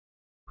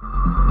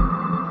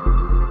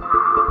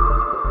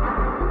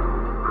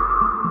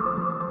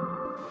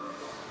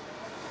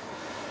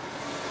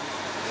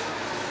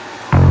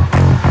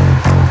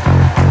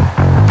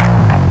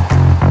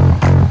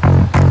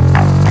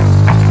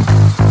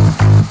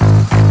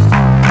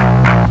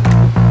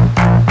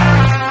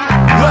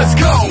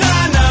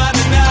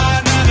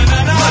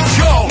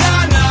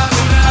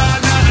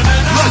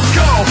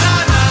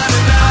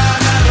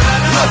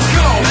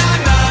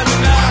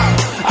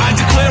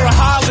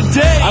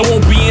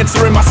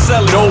answering my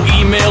cell. No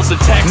emails or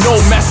texts, no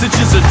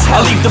messages or text.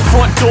 I leave the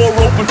front door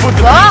open for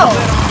the Whoa!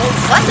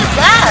 What is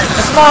that?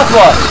 A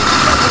smartwatch.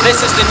 This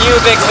is the new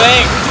big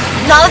thing.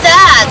 No,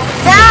 Dad!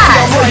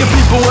 Dad! Tell your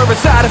people where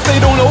it's at. If they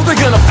don't know, they're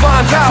gonna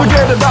find out.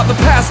 Forget about the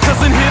past, cause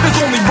in here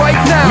there's only right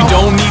now. We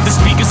don't need the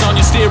speakers on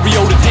your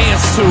stereo to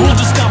dance to. We'll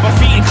just stomp our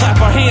feet and clap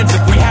our hands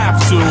if we have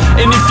to.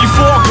 And if you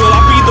fall, girl,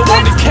 I'll be the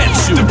one to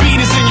catch you. The beat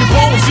is in your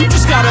bones, you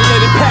just gotta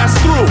let it pass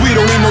through. We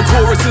don't need no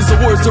choruses or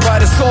words to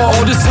write a song.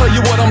 I'll just tell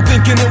you what I'm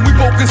thinking and we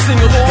both can sing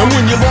along. And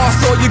when you're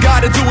lost, all you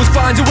gotta do is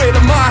find your way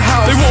to my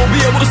house. They won't be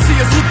able to see